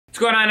What's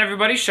going on,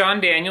 everybody?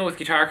 Sean Daniel with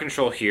Guitar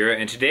Control here,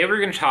 and today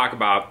we're going to talk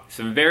about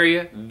some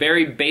very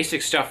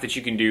basic stuff that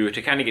you can do to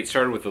kind of get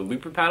started with a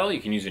looper pedal. You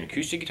can use an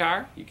acoustic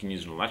guitar, you can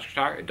use an electric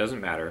guitar, it doesn't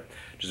matter.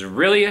 Just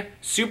really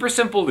super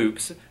simple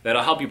loops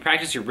that'll help you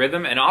practice your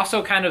rhythm and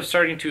also kind of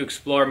starting to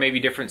explore maybe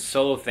different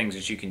solo things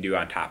that you can do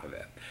on top of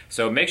it.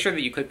 So make sure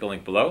that you click the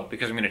link below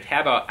because I'm going to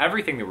tab out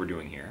everything that we're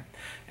doing here.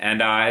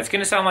 And it's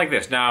going to sound like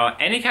this. Now,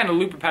 any kind of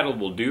looper pedal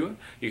will do.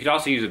 You could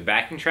also use a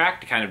backing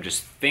track to kind of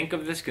just think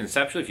of this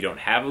conceptually. If you don't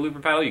have a looper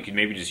pedal, you could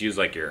maybe just use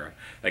like a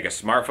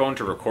smartphone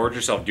to record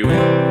yourself doing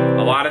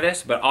a lot of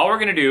this. But all we're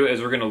going to do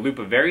is we're going to loop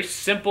a very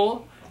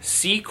simple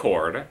C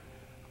chord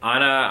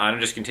on a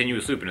just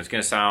continuous loop, and it's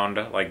going to sound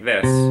like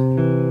this.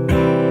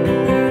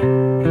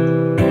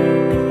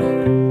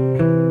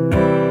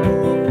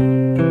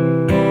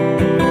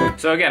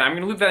 So again, I'm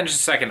going to loop that in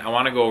just a second. I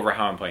want to go over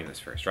how I'm playing this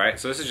first, right?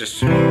 So this is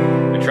just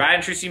a tried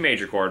and true C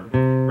major chord.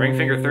 Ring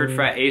finger, 3rd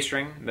fret, A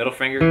string. Middle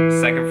finger,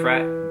 2nd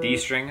fret, D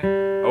string.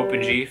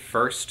 Open G,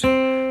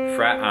 1st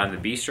fret on the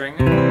B string.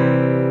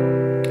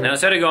 Now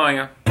instead of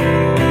going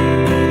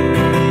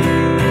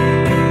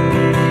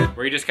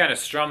where you just kind of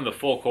strum the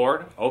full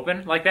chord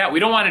open like that, we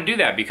don't want to do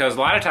that because a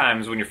lot of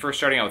times when you're first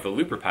starting out with a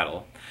looper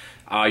pedal,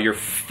 you're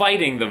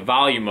fighting the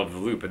volume of the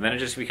loop, and then it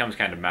just becomes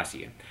kind of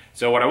messy.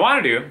 So what I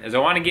want to do is I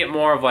want to get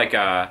more of like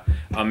a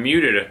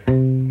muted.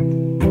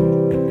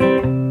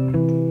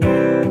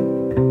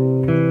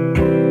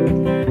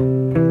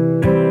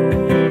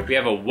 We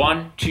have a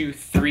 1, 2,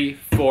 3,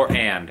 4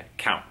 and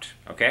count,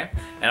 okay?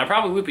 And I'll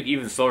probably loop it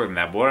even slower than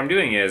that, but what I'm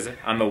doing is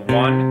on the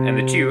 1 and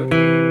the 2,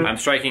 I'm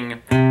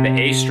striking the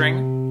A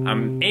string.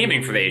 I'm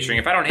aiming for the A string.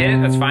 If I don't hit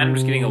it, that's fine. I'm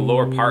just getting a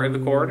lower part of the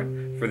chord.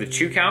 For the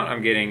 2 count,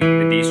 I'm getting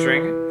the D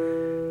string.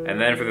 And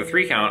then for the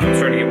 3 count, I'm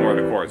starting to get more of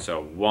the chords.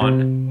 So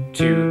 1,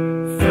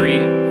 2,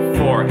 3,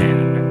 4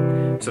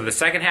 and. So the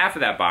second half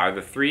of that bar,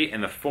 the 3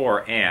 and the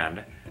 4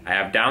 and, I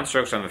have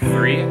downstrokes on the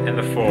 3 and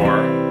the 4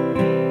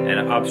 and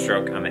an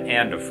upstroke on the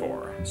and of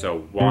 4.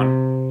 So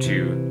 1,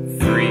 2,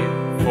 3,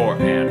 4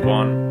 and.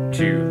 1,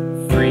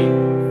 2, 3,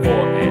 4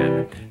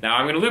 and. Now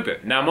I'm going to loop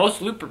it. Now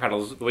most looper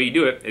pedals, the way you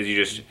do it is you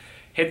just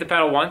hit the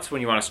pedal once when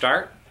you want to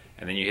start,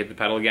 and then you hit the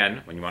pedal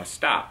again when you want to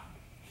stop.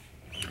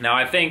 Now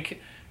I think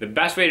the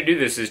best way to do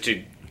this is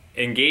to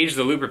engage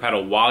the looper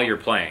pedal while you're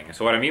playing.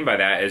 So what I mean by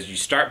that is you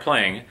start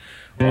playing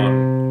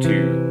 1,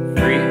 2,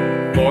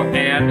 3, 4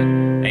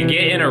 and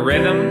get in a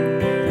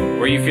rhythm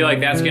where you feel like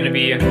that's going to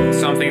be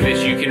something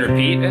that you can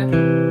repeat,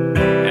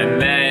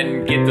 and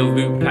then get the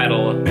loop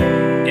pedal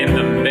in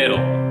the middle.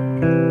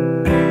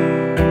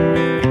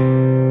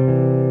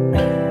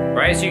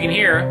 Right? So you can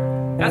hear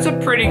that's a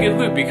pretty good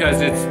loop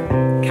because it's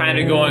kind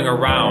of going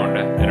around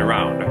and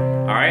around.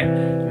 Alright,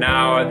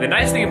 now the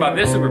nice thing about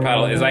this looper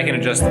pedal is I can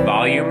adjust the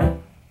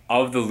volume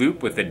of the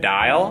loop with the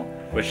dial,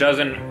 which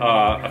doesn't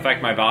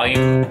affect my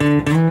volume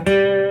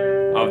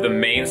of the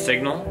main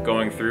signal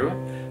going through.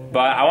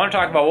 But I want to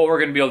talk about what we're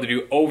going to be able to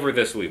do over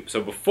this loop.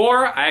 So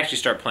before I actually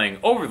start playing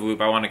over the loop,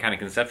 I want to kind of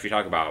conceptually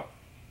talk about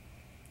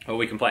what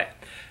we can play.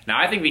 Now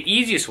I think the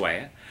easiest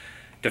way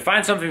to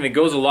find something that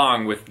goes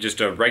along with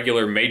just a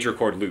regular major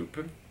chord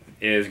loop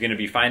is going to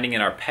be finding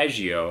an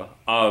arpeggio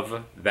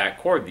of that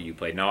chord that you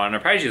played. Now an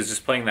arpeggio is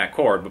just playing that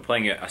chord, but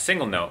playing it a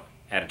single note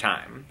at a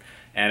time.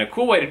 And a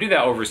cool way to do that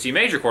over a C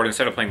major chord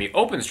instead of playing the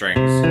open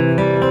strings,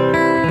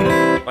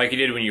 like you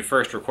did when you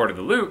first recorded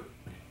the loop,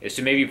 is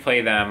to maybe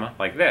play them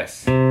like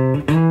this.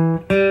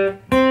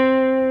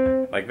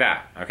 Like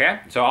that,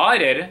 okay? So all I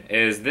did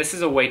is this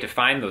is a way to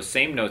find those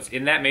same notes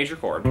in that major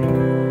chord,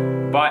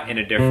 but in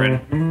a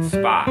different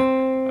spot,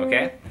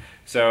 okay?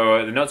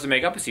 So the notes that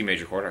make up a C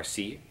major chord are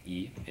C,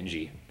 E, and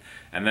G.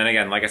 And then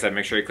again, like I said,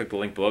 make sure you click the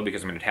link below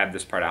because I'm going to tab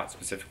this part out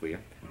specifically,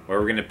 where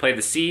we're going to play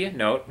the C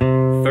note,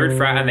 3rd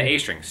fret on the A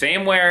string.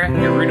 Same where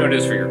your root note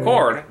is for your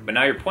chord, but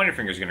now your pointer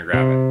finger is going to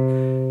grab it.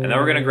 And then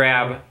we're going to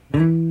grab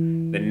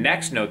the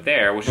next note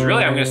there, which is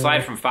really, I'm going to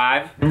slide from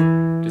 5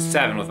 to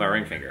 7 with my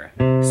ring finger.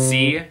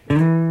 C,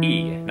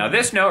 E. Now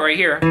this note right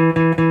here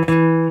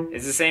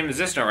is the same as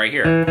this note right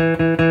here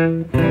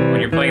when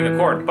you're playing the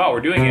chord, but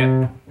we're doing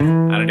it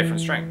on a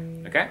different string.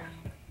 Okay?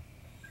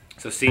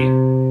 So C, E,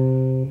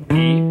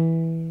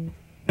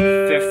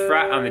 5th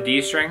fret on the D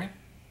string,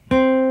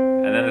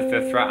 and then the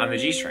 5th fret on the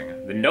G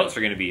string. The notes are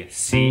going to be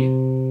C,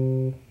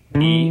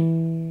 E,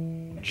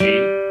 G,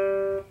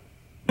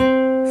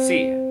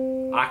 C,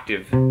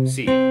 octave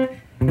C.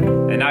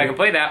 And now I can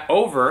play that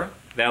over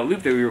that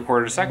loop that we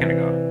recorded a second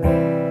ago.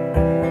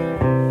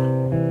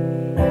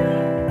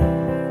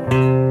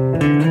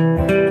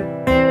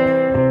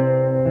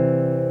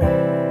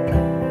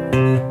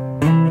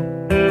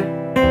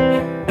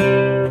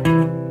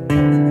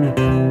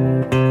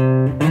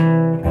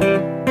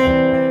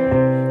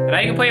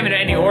 Play them in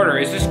any order.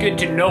 It's just good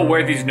to know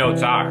where these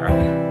notes are.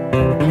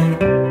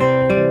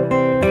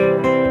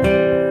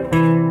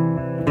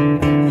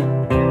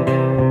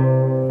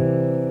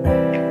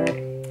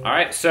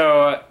 Alright,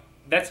 so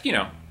that's,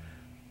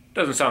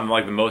 doesn't sound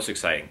like the most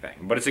exciting thing,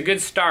 but it's a good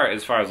start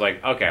as far as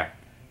like, okay,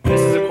 this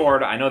is a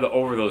chord, I know the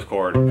over those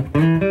chord,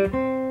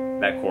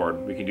 that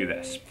chord, we can do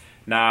this.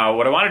 Now,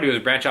 what I want to do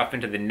is branch off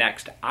into the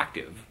next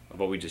octave of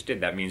what we just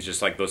did. That means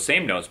just like those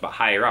same notes, but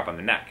higher up on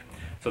the neck.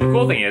 So the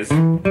cool thing is,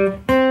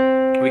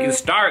 we can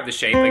start the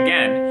shape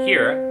again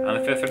here on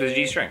the 5th fret of the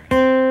G string.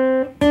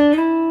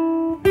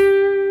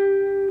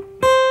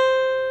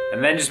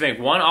 And then just make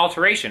one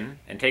alteration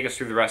and take us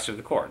through the rest of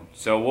the chord.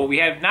 So what we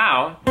have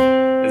now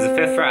is the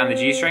 5th fret on the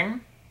G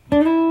string,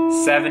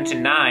 7 to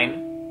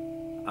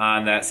 9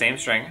 on that same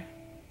string.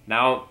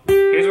 Now,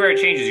 here's where it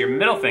changes. Your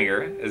middle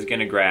finger is going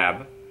to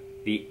grab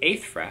the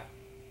 8th fret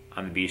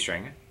on the B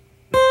string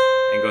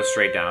and go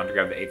straight down to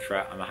grab the 8th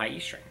fret on the high E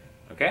string.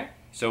 Okay?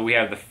 So we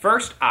have the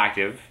first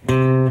octave,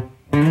 and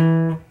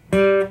then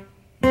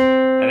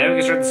we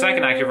can start the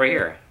second octave right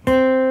here.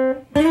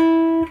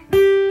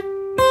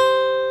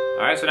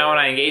 Alright, so now when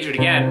I engage it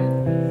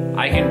again,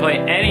 I can play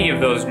any of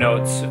those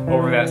notes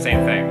over that same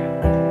thing.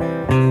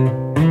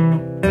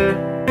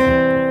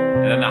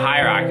 And then the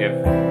higher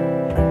octave.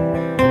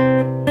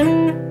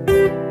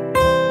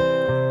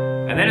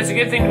 And then it's a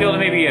good thing to be able to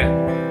maybe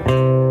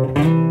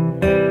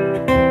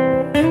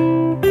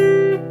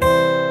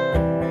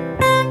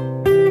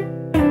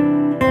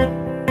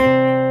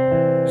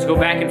just go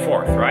back and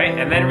forth, right?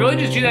 And then really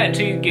just do that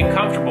until you get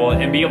comfortable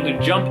and be able to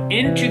jump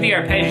into the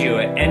arpeggio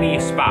at any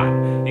spot.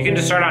 You can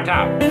just start on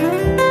top.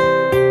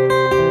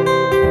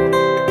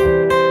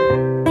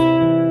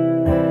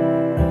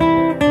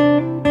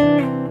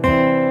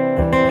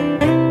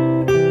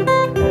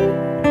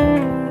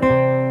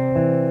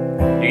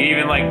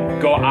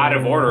 Go out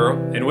of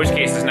order, in which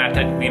case it's not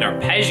technically an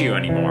arpeggio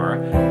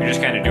anymore. You're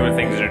just kind of doing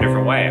things in a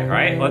different way,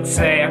 right? Let's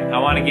say I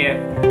want to get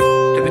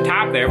to the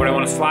top there, but I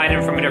want to slide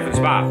in from a different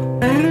spot.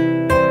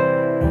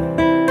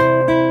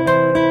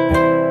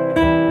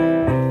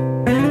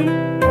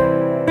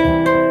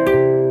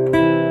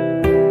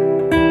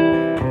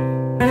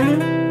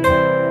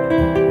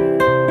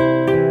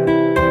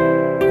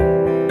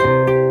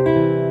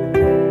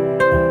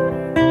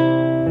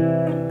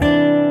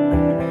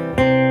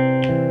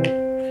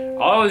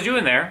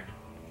 Doing there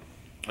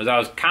was I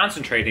was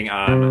concentrating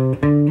on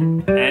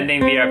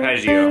ending the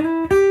arpeggio,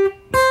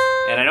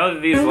 and I know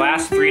that these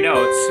last 3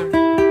 notes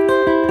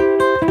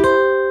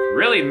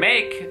really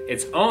make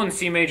its own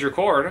C major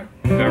chord.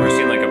 If you've ever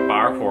seen like a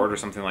bar chord or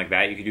something like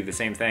that, you could do the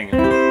same thing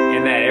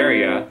in that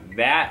area.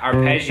 That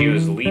arpeggio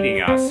is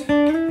leading us into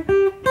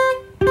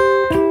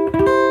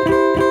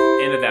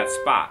that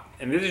spot.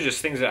 And these are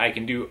just things that I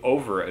can do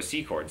over a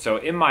C chord. So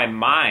in my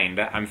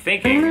mind, I'm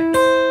thinking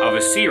of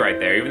a C right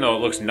there, even though it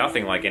looks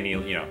nothing like any,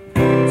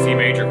 C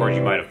major chord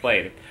you might have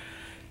played.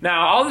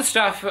 Now, all this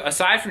stuff,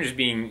 aside from just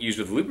being used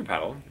with a looper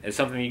pedal, is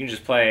something you can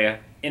just play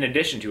in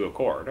addition to a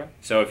chord.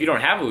 So if you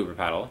don't have a looper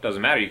pedal, it doesn't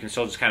matter. You can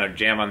still just kind of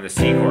jam on the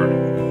C chord.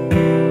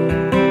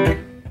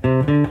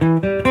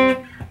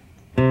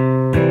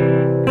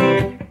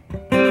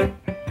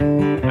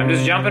 I'm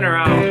just jumping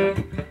around.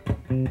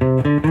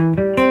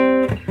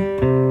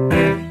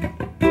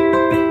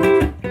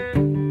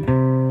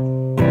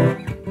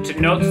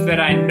 Notes that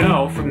I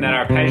know from that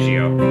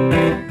arpeggio.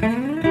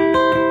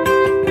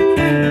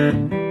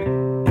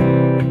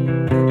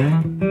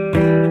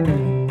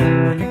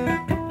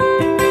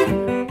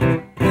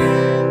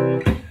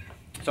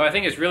 So I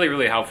think it's really,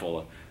 really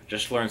helpful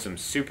just to learn some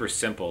super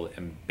simple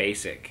and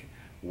basic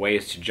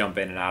ways to jump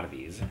in and out of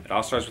these. It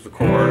all starts with the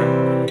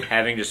chord,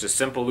 having just a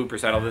simple looper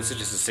settle. This is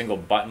just a single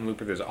button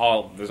looper. There's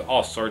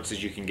all sorts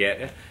that you can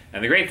get.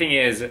 And the great thing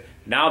is,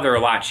 now they're a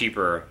lot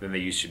cheaper than they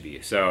used to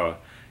be. So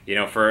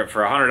for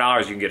 $100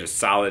 you can get a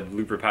solid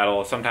looper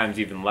pedal, sometimes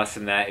even less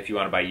than that if you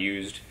want to buy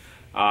used.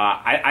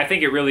 I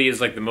think it really is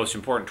like the most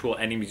important tool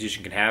any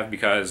musician can have,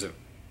 because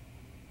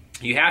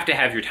you have to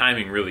have your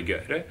timing really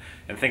good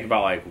and think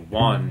about like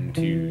 1,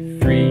 2,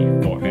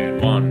 3, 4,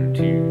 and 1,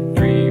 2,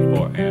 3,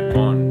 4, and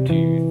 1,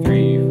 2,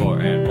 3, 4,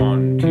 and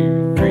 1,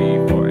 2,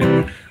 3, 4,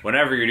 and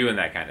whenever you're doing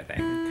that kind of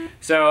thing.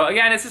 So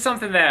again, this is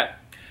something that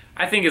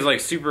I think is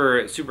like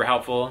super, super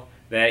helpful,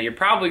 that you're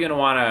probably going to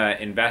want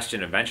to invest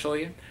in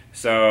eventually.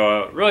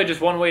 So really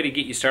just one way to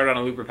get you started on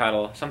a looper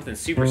pedal, something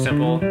super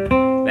simple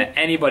that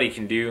anybody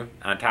can do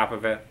on top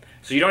of it.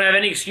 So you don't have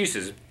any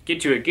excuses. Get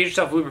to it. Get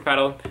yourself a looper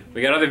pedal.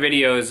 We got other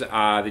videos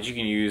that you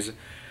can use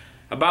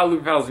about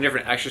looper pedals and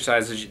different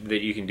exercises that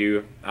you can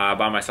do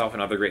by myself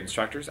and other great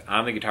instructors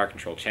on the Guitar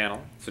Control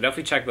channel. So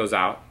definitely check those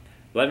out.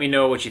 Let me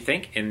know what you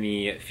think in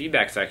the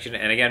feedback section.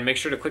 And again, make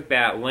sure to click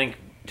that link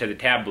to the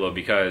tab below,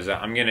 because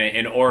I'm going to,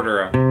 in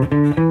order,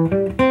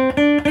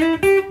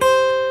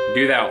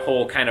 do that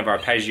whole kind of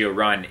arpeggio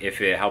run if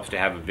it helps to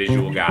have a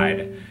visual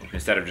guide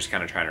instead of just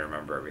kind of trying to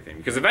remember everything.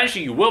 Because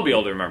eventually you will be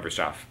able to remember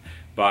stuff,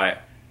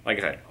 but like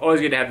I said,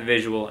 always good to have the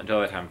visual until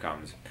that time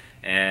comes.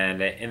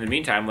 And in the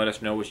meantime, let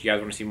us know what you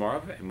guys want to see more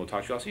of, and we'll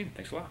talk to you all soon.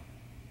 Thanks a lot.